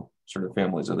new sort of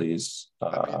families of these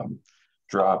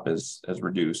drop is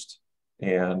reduced.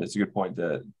 And it's a good point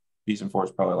that BSIM4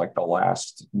 is probably like the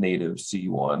last native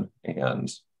C1, and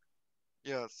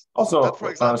yes, also that,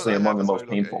 for example, honestly among the most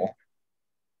painful.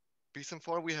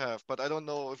 BSIM4 we have, but I don't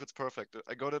know if it's perfect.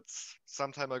 I got it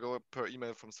some time ago per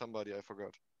email from somebody, I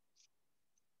forgot.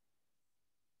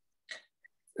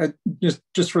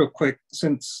 Just real quick,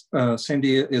 since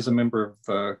Sandy is a member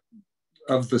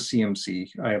of the CMC,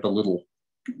 I have a little,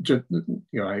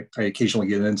 I occasionally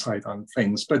get insight on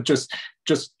things, but just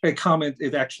a comment.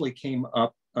 It actually came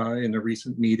up in a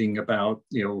recent meeting about,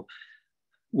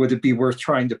 would it be worth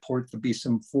trying to port the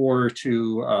BSIM4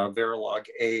 to Verilog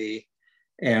A?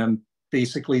 And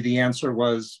basically the answer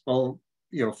was, well,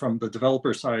 from the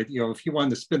developer side, if you want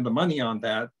to spend the money on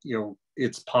that,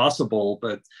 it's possible,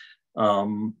 but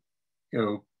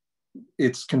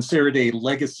it's considered a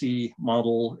legacy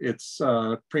model. It's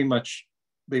pretty much,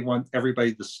 they want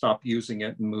everybody to stop using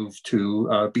it and move to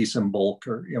BSIM bulk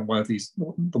or one of these,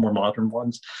 the more modern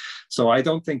ones. So I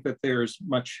don't think that there's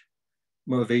much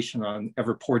motivation on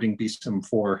ever porting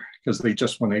BSIM4 because they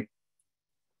just want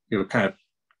to, kind of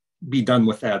be done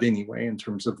with that anyway in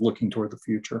terms of looking toward the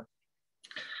future.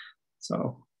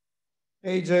 So,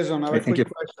 hey Jason, I have a quick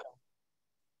question.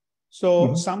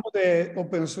 So some of the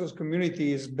open source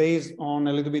community is based on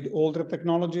a little bit older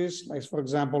technologies. Like for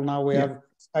example, now we have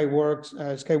Skyworks,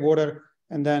 Skywater,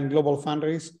 and then Global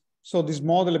Foundries. So this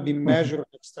model have been measured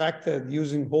and extracted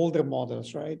using older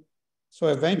models, right? So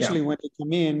eventually when they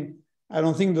come in, I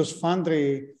don't think those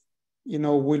foundry,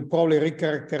 will probably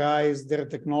recharacterize their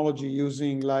technology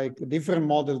using like a different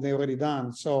model they already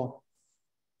done. So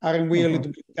aren't we a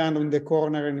little bit kind of in the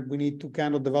corner and we need to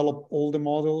kind of develop all the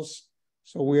models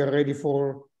so we are ready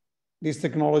for this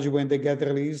technology when they get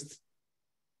released?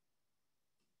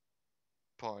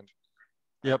 Point.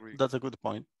 Yep, that's a good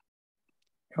point.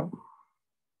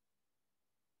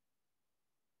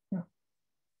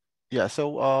 Yeah,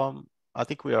 so I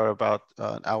think we are about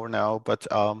an hour now, but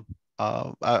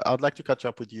I'd like to catch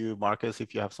up with you, Marcus,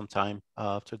 if you have some time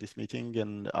after this meeting.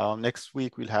 And next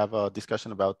week, we'll have a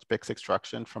discussion about PEX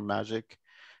extraction from Magic.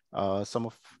 Some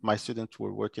of my students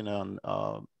were working on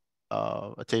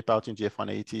a tape out in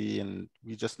GF180, and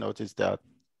we just noticed that,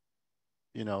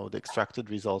 the extracted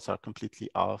results are completely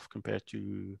off compared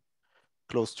to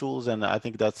closed tools. And I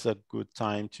think that's a good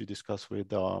time to discuss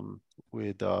with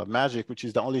Magic, which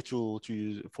is the only tool to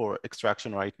use for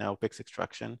extraction right now, PEX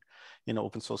extraction in the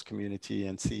open source community,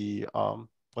 and see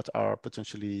what are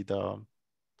potentially the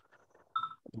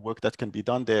work that can be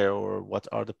done there, or what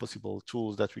are the possible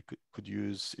tools that we could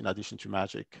use in addition to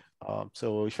Magic.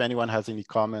 So if anyone has any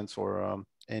comments or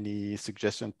any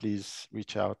suggestion, please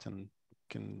reach out and we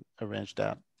can arrange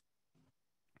that.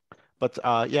 But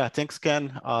yeah, thanks,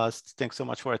 Ken. Thanks so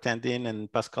much for attending,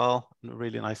 and Pascale,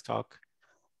 really nice talk.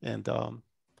 And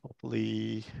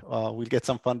hopefully we'll get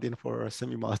some funding for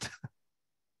SemiMod.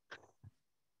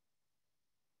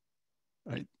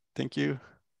 All right, thank you.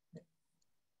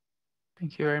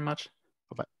 Thank you very much.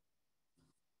 Bye-bye.